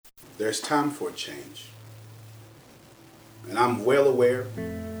there's time for a change. And I'm well aware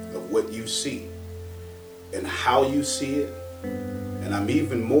of what you see and how you see it. And I'm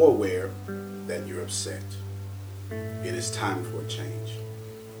even more aware that you're upset. It is time for a change.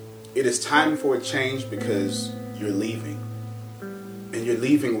 It is time for a change because you're leaving. And you're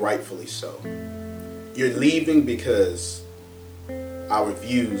leaving rightfully so. You're leaving because our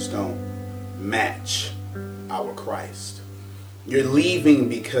views don't match our Christ. You're leaving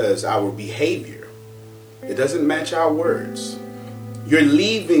because our behavior, it doesn't match our words. You're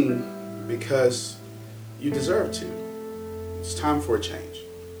leaving because you deserve to. It's time for a change.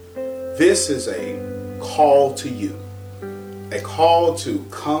 This is a call to you. A call to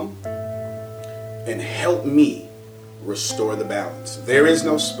come and help me restore the balance. There is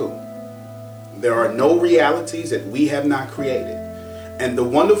no spoon. There are no realities that we have not created. And the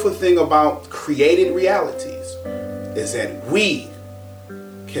wonderful thing about created realities is that we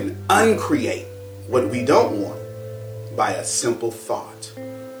can uncreate what we don't want by a simple thought.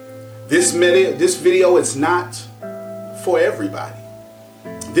 This video is not for everybody.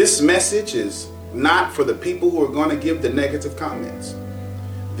 This message is not for the people who are going to give the negative comments.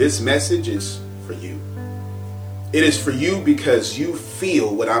 This message is for you. It is for you because you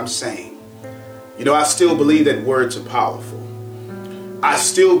feel what I'm saying. You know, I still believe that words are powerful. I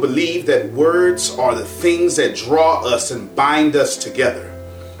still believe that words are the things that draw us and bind us together.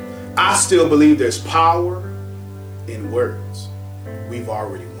 I still believe there's power in words. We've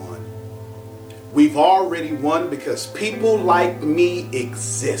already won. We've already won because people like me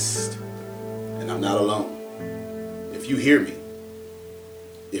exist. And I'm not alone. If you hear me,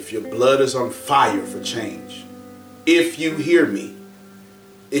 if your blood is on fire for change, if you hear me,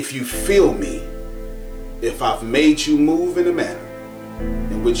 if you feel me, if I've made you move in a manner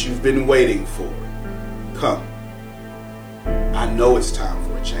in which you've been waiting for, come. I know it's time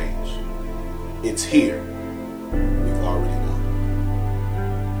for a change. It's here. We've already won.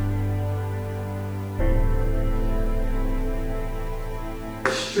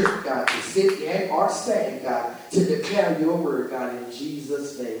 Strict, God, to sit and or stand, God, to declare your word, God, in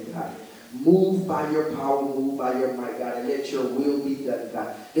Jesus' name, God. Move by your power, move by your might, God, and let your will be done,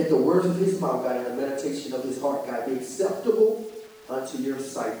 God. Let the words of his mouth, God, and the meditation of his heart, God, be acceptable unto your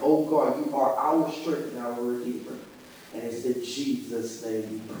sight. Oh, God, you are our strength and our redeemer. And it's in Jesus' name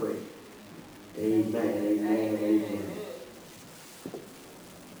we pray. Amen, amen, amen.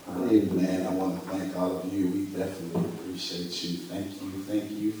 Amen. I want to thank all of you. We definitely appreciate you.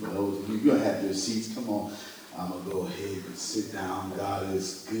 Thank you for those of you. You're going to have your seats. Come on. I'm going to go ahead and sit down. God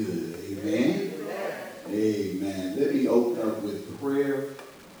is good. Amen. Amen. Let me open up with prayer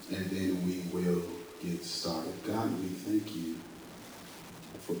and then we will get started. God, we thank you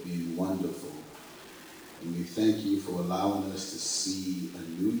for being wonderful. And we thank you for allowing us to see a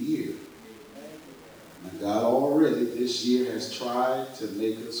new year. And God, already this year has tried to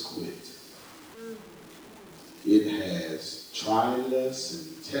make us quit. It has tried us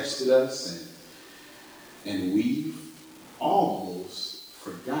and tested us, and we've almost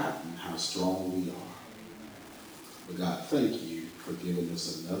forgotten how strong we are. But God, thank you for giving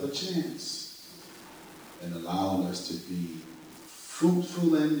us another chance and allowing us to be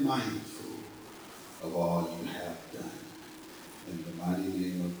fruitful and mindful of all you have done. In the mighty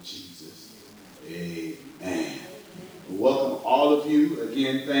name of Jesus. Amen. Welcome all of you.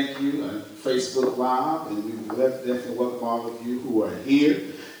 Again, thank you. Facebook Live. And we definitely welcome all of you who are here.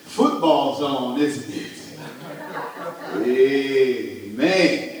 Football's on, isn't it?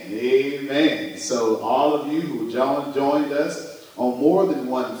 Amen. Amen. So all of you who joined us on more than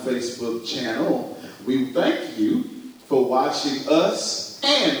one Facebook channel, we thank you for watching us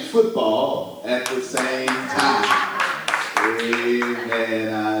and football at the same time.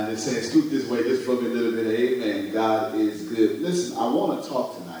 Amen. I'm just saying, scoot this way just for me a little bit. Amen. God is good. Listen, I want to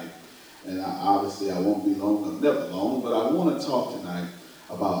talk tonight, and obviously I won't be long, I'm never long, but I want to talk tonight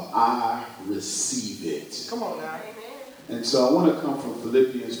about I Receive It. Come on now. And so I want to come from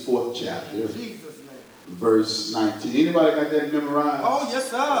Philippians 4th chapter, verse 19. Anybody got that memorized? Oh, yes,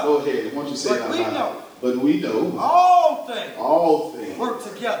 sir. Go ahead. Why don't you say it out loud? But we know all things work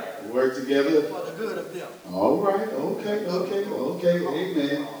together for the good of them. All right. Okay.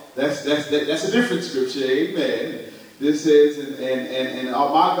 Amen. That's a different scripture. Amen. This says, and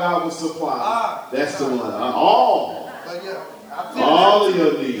my God will supply. That's the one. All of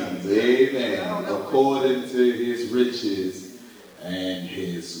your needs. Amen. According to his riches and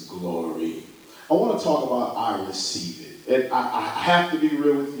his glory. I want to talk about I Receive It. And I have to be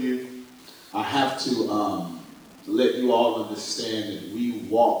real with you. I have to let you all understand that we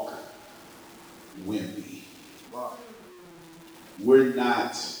walk wimpy. We're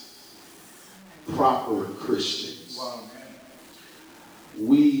not proper Christians. Wow.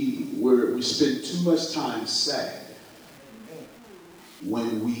 We spend too much time sad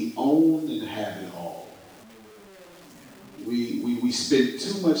when we own and have it all. We spend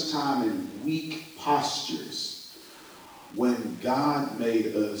too much time in weak postures when God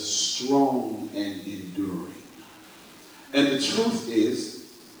made us strong and enduring. And the truth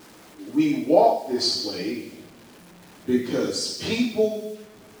is, we walk this way because people,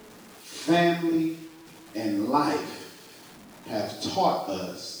 family, and life have taught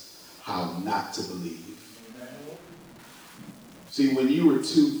us how not to believe. See, when you were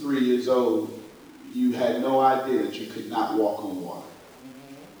 2, 3 years old, you had no idea that you could not walk on water.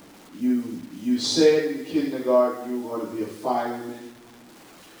 You said in kindergarten you were going to be a fireman.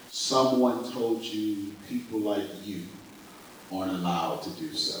 Someone told you people like you aren't allowed to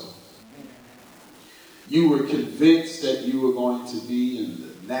do so. You were convinced that you were going to be in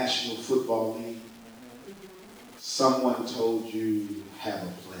the National Football League. Someone told you have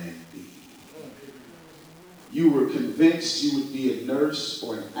a plan B. You were convinced you would be a nurse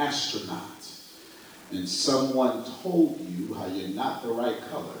or an astronaut. And someone told you how you're not the right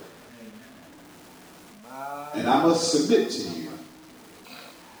color. And I must submit to you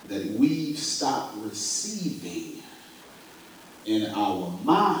that we've stopped receiving in our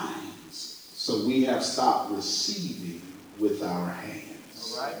minds, so we have stopped receiving with our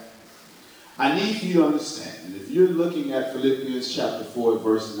hands. All right. I need you to understand that if you're looking at Philippians chapter 4,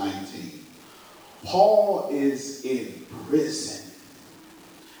 verse 19, Paul is in prison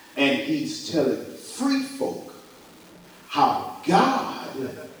and he's telling free folk how God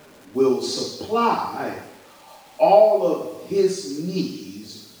will supply all of his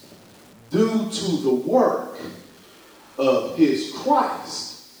needs due to the work of his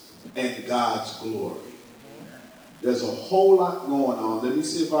Christ and God's glory. There's a whole lot going on. Let me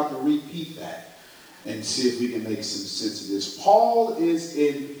see if I can repeat that and see if we can make some sense of this. Paul is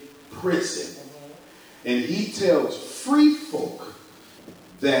in prison and he tells free folk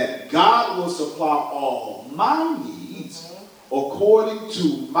that God will supply all my needs according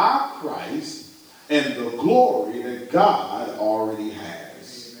to my Christ and the glory that God already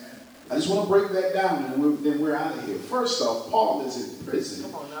has. I just want to break that down and then we're out of here. First off, Paul is in prison,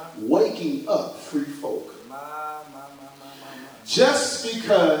 waking up free folk. Just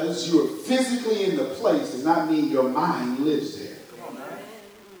because you're physically in the place does not mean your mind lives there.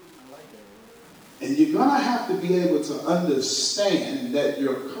 And you're going to have to be able to understand that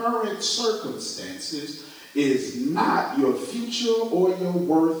your current circumstances is not your future or your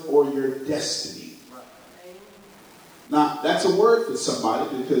worth or your destiny. Now, that's a word for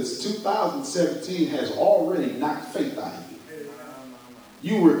somebody because 2017 has already knocked faith out of you.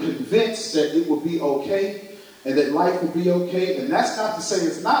 You were convinced that it would be okay and that life would be okay. And that's not to say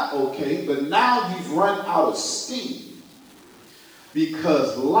it's not okay, but now you've run out of steam.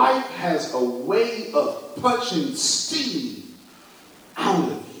 Because life has a way of punching steam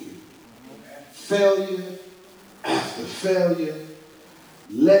out of you. Failure after failure,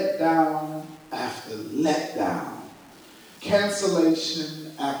 letdown after letdown,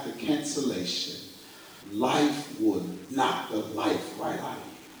 cancellation after cancellation. Life will knock the life right out of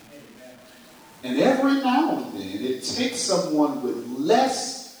you. And every now and then, it takes someone with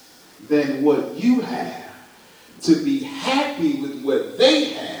less than what you have to be happy with what they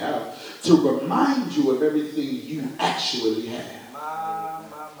have, to remind you of everything you actually have.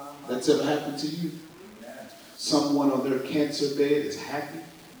 That's ever happened to you? Someone on their cancer bed is happy,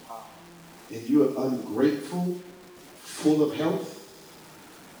 and you are ungrateful, full of health.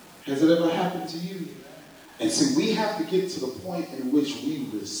 Has it ever happened to you? And see, we have to get to the point in which we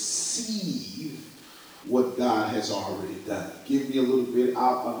receive what God has already done. Give me a little bit,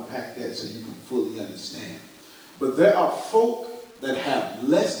 I'll unpack that so you can fully understand. But there are folk that have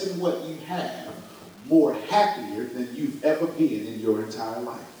less than what you have, more happier than you've ever been in your entire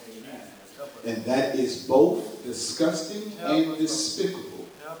life. And that is both disgusting and despicable.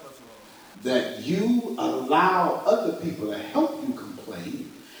 That you allow other people to help you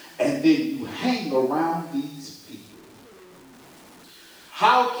complain, and then you hang around these people.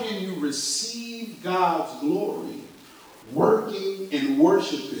 How can you receive God's glory working and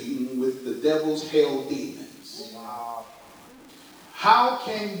worshiping with the devil's hell demons? How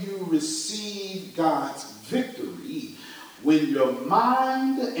can you receive God's victory when your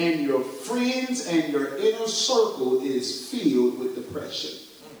mind and your friends and your inner circle is filled with depression?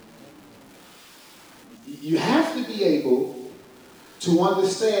 You have to be able to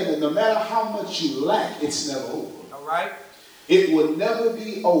understand that no matter how much you lack, it's never over. All right. It will never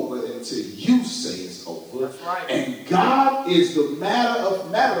be over until you say it's over. That's right. And God is the matter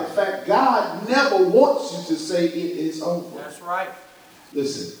of fact, God never wants you to say it is over. That's right.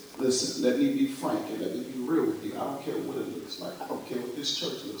 Listen, let me be frank and let me be real with you. I don't care what it looks like. I don't care what this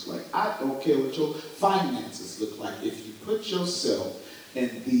church looks like. I don't care what your finances look like. If you put yourself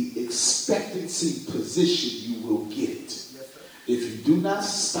in the expectancy position, you will get it. Yes, sir. If you do not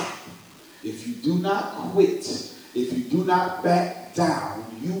stop, if you do not quit, if you do not back down,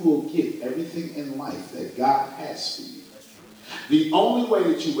 you will get everything in life that God has for you. The only way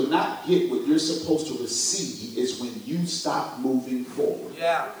that you will not get what you're supposed to receive is when you stop moving forward.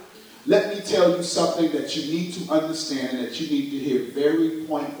 Yeah. Let me tell you something that you need to understand and that you need to hear very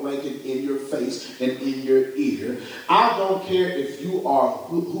point blank and in your face and in your ear. I don't care if you are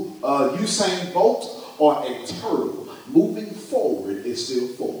Usain Bolt or a turtle. Moving forward is still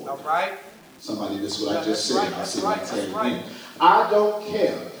forward. All right. Somebody missed what I just said. Right, I that's said right, that that's again. right. I don't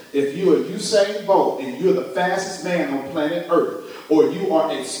care if you're a Usain Bolt and you're the fastest man on planet Earth, or you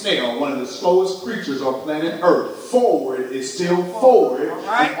are a snail, one of the slowest creatures on planet Earth. Forward is still forward. All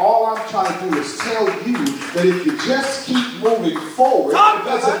right. And all I'm trying to do is tell you that if you just keep moving forward, it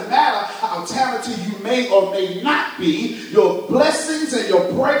doesn't matter how talented you may or may not be, your blessings and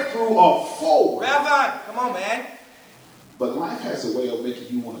your breakthrough are forward. Rabbi, come on, man. But life has a way of making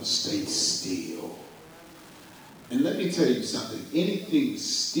you want to stay still. And let me tell you something. Anything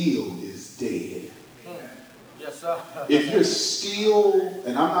still is dead. Yes, sir. If you're still,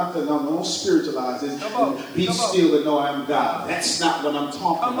 and I'm not the, no, don't spiritualize this. Be still and know I'm God. That's not what I'm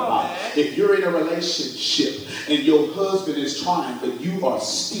talking about. Man. If you're in a relationship and your husband is trying, but you are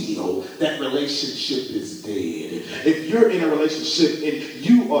still, that relationship is dead. If you're in a relationship and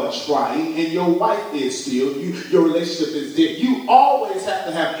you are trying and your wife is still, your relationship is dead. You always have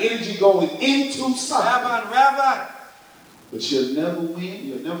to have energy going into something. Rabbi. But you'll never win,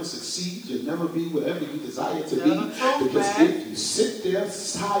 you'll never succeed, you'll never be whatever you desire to be. Because man. if you sit there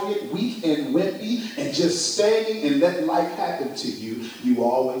tired, weak, and wimpy, and just standing and let life happen to you, you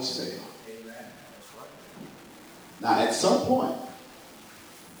always fail. Amen. Now, at some point,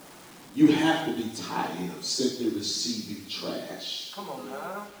 you have to be tired of simply receiving trash. Come on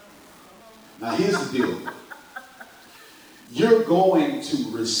now. Now, here's the deal. You're going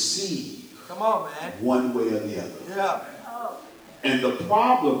to receive Come on, man. one way or the other. Yeah. And the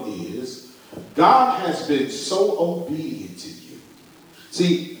problem is, God has been so obedient to you.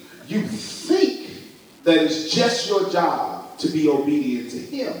 See, you think that it's just your job to be obedient to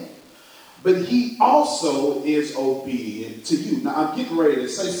him, but he also is obedient to you. Now, I'm getting ready to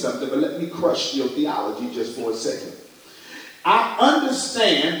say something, but let me crush your theology just for a second. I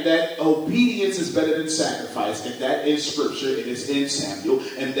understand that obedience is better than sacrifice, and that is scripture, and it's in Samuel,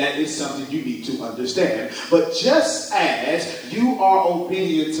 and that is something you need to understand. But just as you are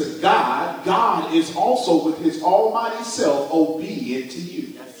obedient to God, God is also with his almighty self obedient to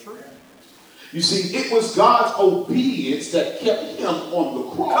you. That's true. You see, it was God's obedience that kept him on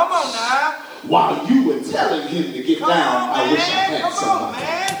the cross. Come on now. While you were telling him to get down, I wish I had somebody.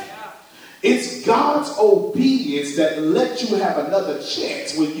 Man. It's God's obedience that let you have another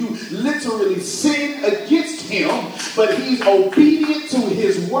chance when you literally sin against him, but he's obedient to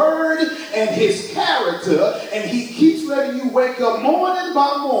his word and his character, and he keeps letting you wake up morning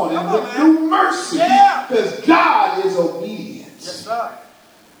by morning with new mercy, because God is obedient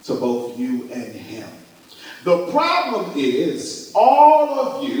to both you and him. The problem is all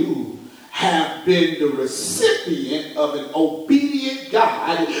of you have been the recipient of an obedient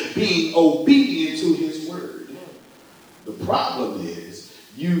God being obedient to his word. The problem is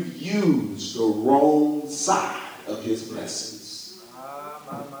you've used the wrong side of his blessings.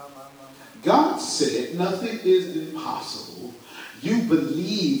 God said nothing is impossible. You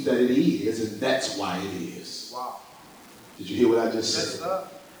believe that it is, and that's why it is. Wow. Did you hear what I just said?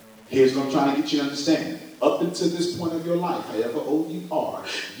 Here's what I'm trying to get you to understand. Up until this point of your life, however old you are,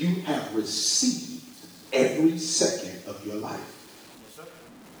 you have received every second of your life. Yes, sir.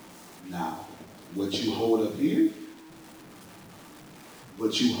 Now, what you hold up here,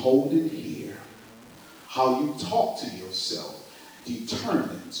 what you hold in here, how you talk to yourself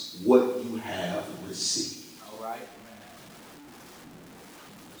determines what you have received. All right.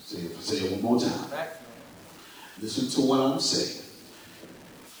 Say it one more time. Listen to what I'm saying.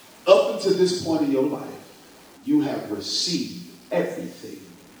 Up until this point in your life, you have received everything,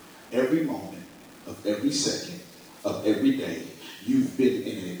 every moment of every second of every day. You've been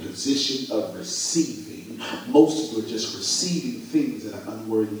in a position of receiving. Most of you are just receiving things that are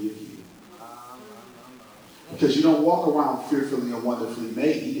unworthy of you. Because you don't walk around fearfully and wonderfully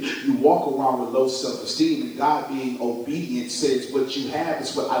made. You walk around with low self-esteem, and God, being obedient, says what you have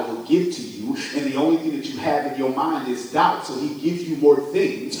is what I will give to you. And the only thing that you have in your mind is doubt. So he gives you more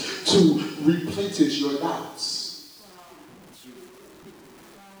things to replenish your doubts.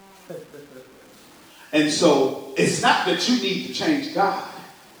 And so it's not that you need to change God.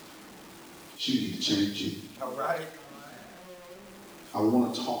 You need to change you. All right. I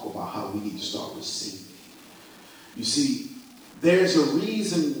want to talk about how we need to start receiving. You see, there's a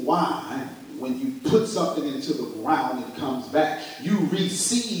reason why when you put something into the ground and it comes back, you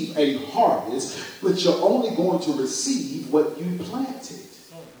receive a harvest, but you're only going to receive what you planted.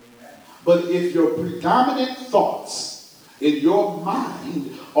 But if your predominant thoughts in your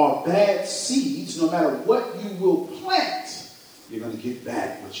mind are bad seeds, no matter what you will plant, you're going to get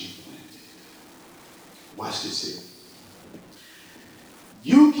back what you planted. Watch this here.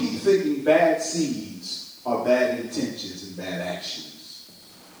 You keep thinking bad seeds are bad intentions and bad actions.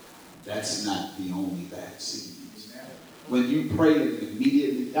 That's not the only bad seeds. When you pray and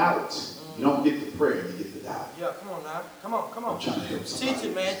immediately doubt, you don't get the prayer, you get the doubt. Yeah, come on now. Come on. I'm trying to help somebody. Teach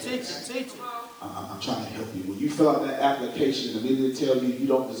it, man. Teach it. I'm trying to help you. When you fill out that application and immediately tell you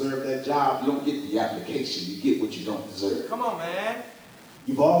don't deserve that job, you don't get the application. You get what you don't deserve. Come on, man.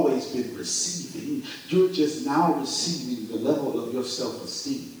 You've always been receiving. You're just now receiving the level of your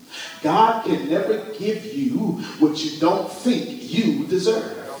self-esteem. God can never give you what you don't think you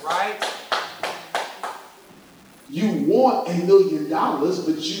deserve. All right. You want $1 million,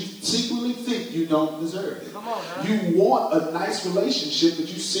 but you secretly think you don't deserve it. Come on, man. You want a nice relationship, but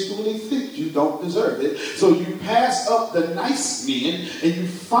you secretly think you don't deserve it. So you pass up the nice men, and you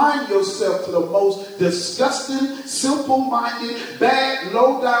find yourself to the most disgusting, simple-minded, bad,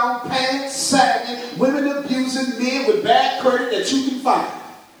 low-down, pants-sagging, women-abusing men with bad credit that you can find.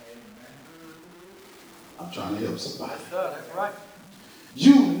 I'm trying to help somebody. That's right.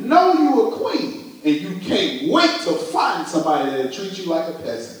 You know you're a queen, and you can't wait to find somebody that'll treat you like a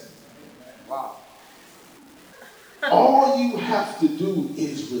peasant. Wow. All you have to do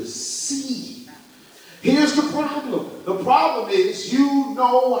is receive. Here's the problem. The problem is you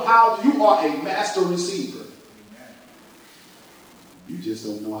are a master receiver. You just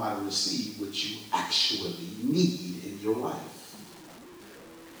don't know how to receive what you actually need in your life.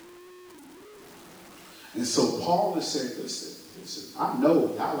 And so Paul is saying, listen, I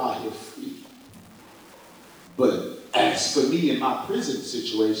know y'all out here free. But as for me in my prison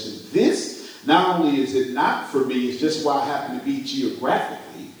situation, this not only is it not for me, it's just where I happen to be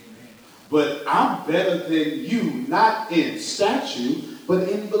geographically, but I'm better than you, not in stature, but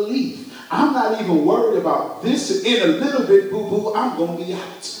in belief. I'm not even worried about this. In a little bit, boo-boo, I'm going to be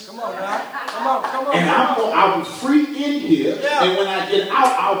out. Come on, man. Come on. And I'll be free in here. Yeah. And when I get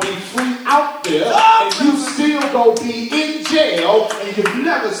out, I'll be free out there. Talk, and you still go be in jail. And you've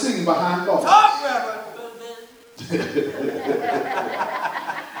never seen behind bars. Talk, Reverend.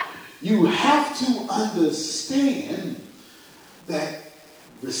 You have to understand that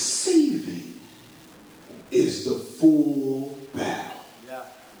receiving is the full battle. Yeah.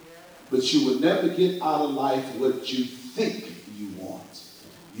 But you will never get out of life what you think you want.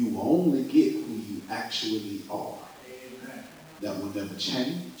 You will only get who you actually are. Amen. That will never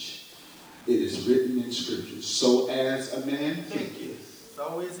change. It is written in Scripture. So as a man thinketh,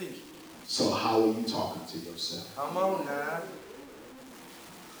 so is he. So how are you talking to yourself? Come on now.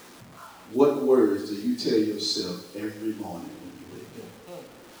 What words do you tell yourself every morning when you wake up?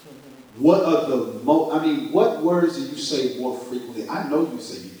 What are what words do you say more frequently? I know you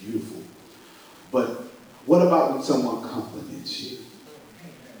say you're beautiful, but what about when someone compliments you?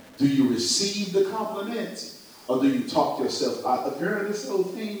 Do you receive the compliment, or do you talk yourself out? Girl, this whole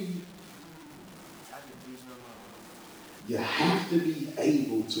thing. You have to be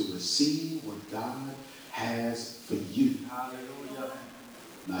able to receive what God has for you. Hallelujah.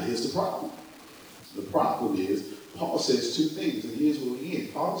 Now here's the problem. The problem is, Paul says two things, and here's what we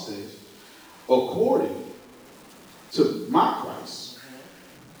end. Paul says, according to my Christ,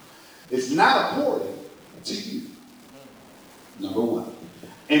 it's not according to you. Number one.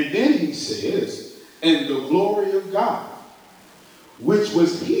 And then he says, and the glory of God, which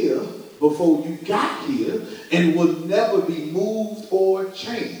was here before you got here and will never be moved or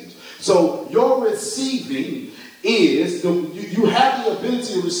changed. So your receiving is, you have the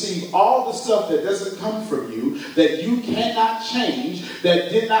ability to receive all the stuff that doesn't come from you, that you cannot change,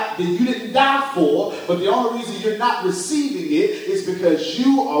 that you didn't die for, but the only reason you're not receiving it is because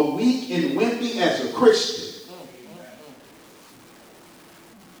you are weak and wimpy as a Christian.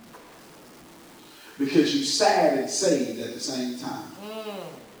 Because you sad and saved at the same time.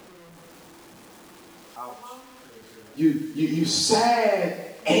 You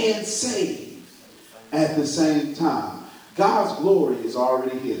sad and saved at the same time. God's glory is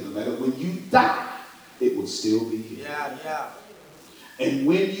already here. No matter when you die, it will still be here. Yeah. And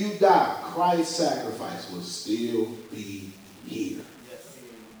when you die, Christ's sacrifice will still be here. Yes.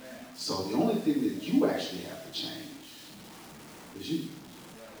 So the only thing that you actually have to change is you.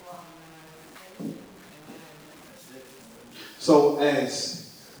 So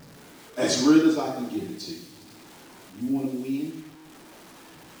as real as I can give it to you, you want to win?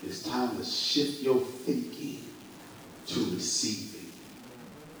 It's time to shift your thinking to receiving.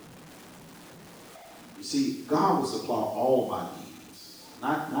 You see, God will supply all my needs.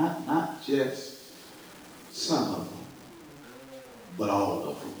 Not just some of them, but all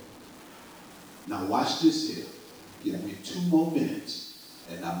of them. Now watch this here. Give me 2 more minutes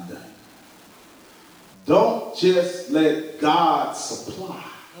and I'm done. Don't just let God supply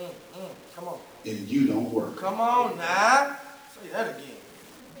Come on. and you don't work. Come on now. Say that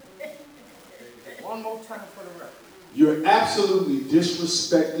again. One more time for the record. You're absolutely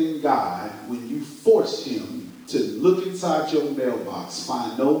disrespecting God when you force him to look inside your mailbox,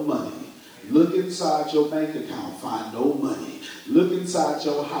 find no money. Look inside your bank account, find no money. Look inside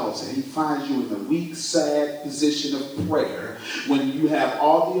your house and he finds you in the weak, sad position of prayer when you have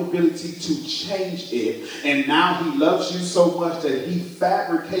all the ability to change it. And now he loves you so much that he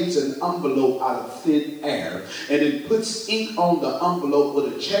fabricates an envelope out of thin air and then puts ink on the envelope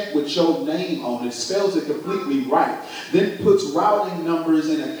with a check with your name on it, spells it completely right, then puts routing numbers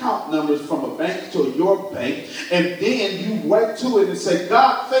and account numbers from a bank to your bank, and then you write to it and say,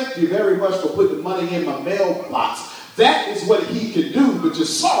 God, thank you very much for putting the money in my mailbox. That is what he can do, but you're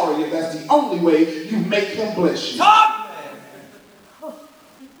sorry if that's the only way you make him bless you. Talk, man.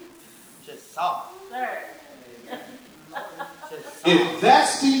 Just talk. If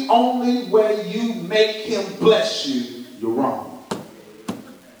that's the only way you make him bless you, you're wrong.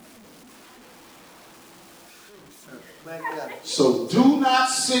 So do not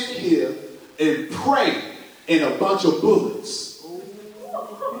sit here and pray in a bunch of bullets.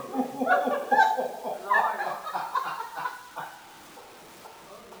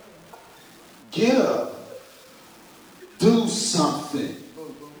 Get up. Do something.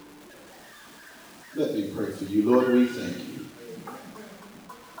 Let me pray for you. Lord, we thank you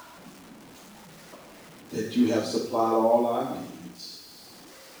that you have supplied all our needs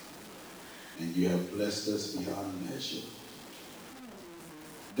and you have blessed us beyond measure.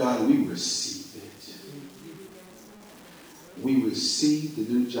 God, we receive it. We receive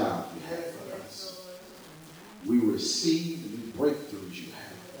the new job you have for us. We receive the new breakthroughs you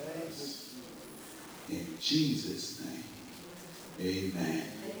have for us. In Jesus' name, amen.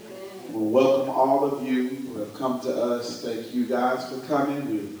 Well, welcome all of you who have come to us. Thank you guys for coming.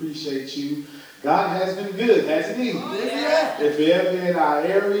 We appreciate you. God has been good, hasn't he? Yeah. If you're ever in our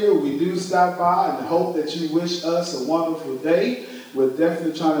area, we do stop by and hope that you wish us a wonderful day. We're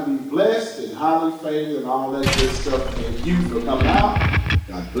definitely trying to be blessed and highly favored and all that good stuff. Thank you for coming out.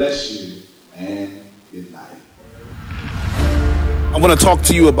 God bless you and good night. I want to talk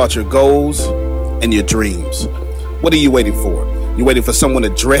to you about your goals and your dreams. What are you waiting for? You waiting for someone to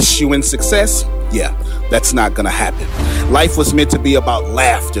dress you in success? Yeah, that's not gonna happen. Life was meant to be about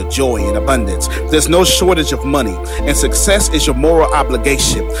laughter, joy, and abundance. There's no shortage of money, and success is your moral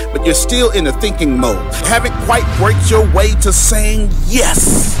obligation, but you're still in the thinking mode. Haven't quite worked your way to saying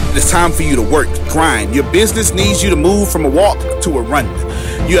yes. It's time for you to work, grind. Your business needs you to move from a walk to a run.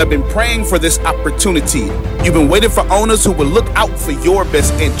 You have been praying for this opportunity. You've been waiting for owners who will look out for your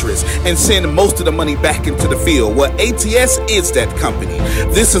best interests and send most of the money back into the field. Well, ATS is that company.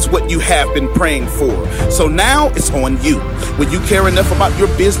 This is what you have been praying for. So now it's on you. Will you care enough about your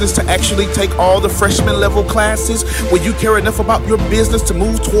business to actually take all the freshman level classes? Will you care enough about your business to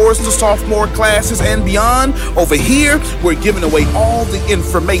move towards the sophomore classes and beyond? Over here, we're giving away all the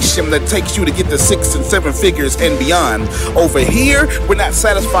information that takes you to get to 6 and 7 figures and beyond. Over here, we're not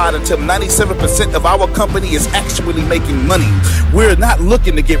satisfied until 97% of our company is actually making money. We're not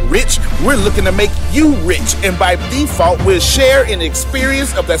looking to get rich. We're looking to make you rich. And by default, we'll share an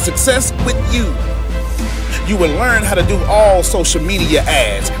experience of that success with you. You will learn how to do all social media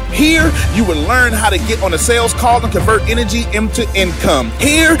ads. Here, you will learn how to get on a sales call and convert energy into income.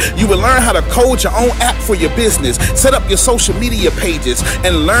 Here, you will learn how to code your own app for your business, set up your social media pages,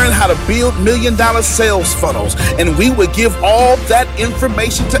 and learn how to build $1 million sales funnels. And we will give all that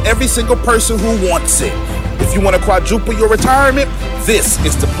information to every single person who wants it. If you want to quadruple your retirement, this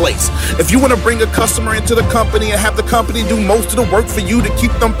is the place. If you want to bring a customer into the company and have the company do most of the work for you to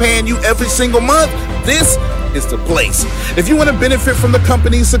keep them paying you every single month, this is the place. If you want to benefit from the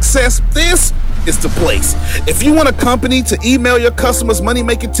company's success, this is the place. If you want a company to email your customers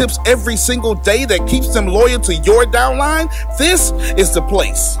money-making tips every single day that keeps them loyal to your downline, this is the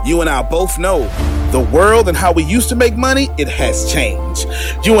place. You and I both know the world and how we used to make money, it has changed.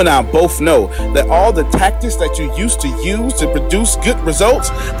 You and I both know that all the tactics that you used to use to produce good results,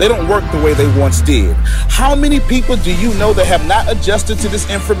 they don't work the way they once did. How many people do you know that have not adjusted to this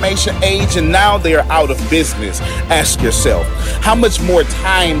information age and now they are out of business? Ask yourself, how much more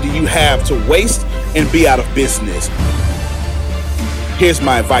time do you have to waste and be out of business? Here's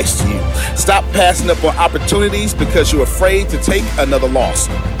my advice to you. Stop passing up on opportunities because you're afraid to take another loss.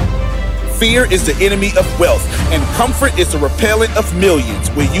 Fear is the enemy of wealth, and comfort is the repellent of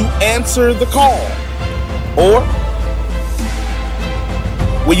millions. Will you answer the call? Or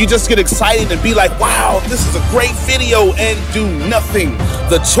will you just get excited and be like, wow, this is a great video, and do nothing?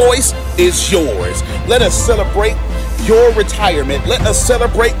 The choice is yours. Let us celebrate your retirement. Let us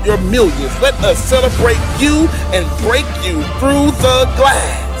celebrate your millions. Let us celebrate you and break you through the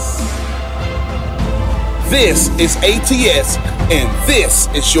glass. This is ATS, and this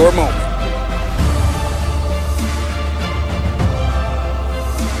is your moment.